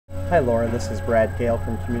Hi Laura, this is Brad Kale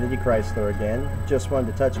from Community Chrysler again. Just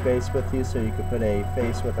wanted to touch base with you so you could put a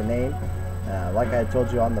face with a name. Like I had told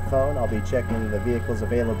you on the phone, I'll be checking the vehicle's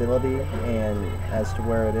availability and as to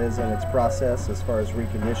where it is in its process as far as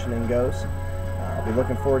reconditioning goes. I'll be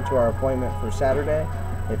looking forward to our appointment for Saturday.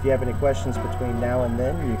 If you have any questions between now and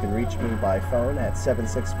then, you can reach me by phone at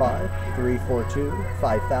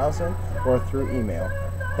 765-342-5000 or through email.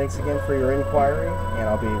 Thanks again for your inquiry, and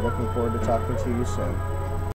I'll be looking forward to talking to you soon.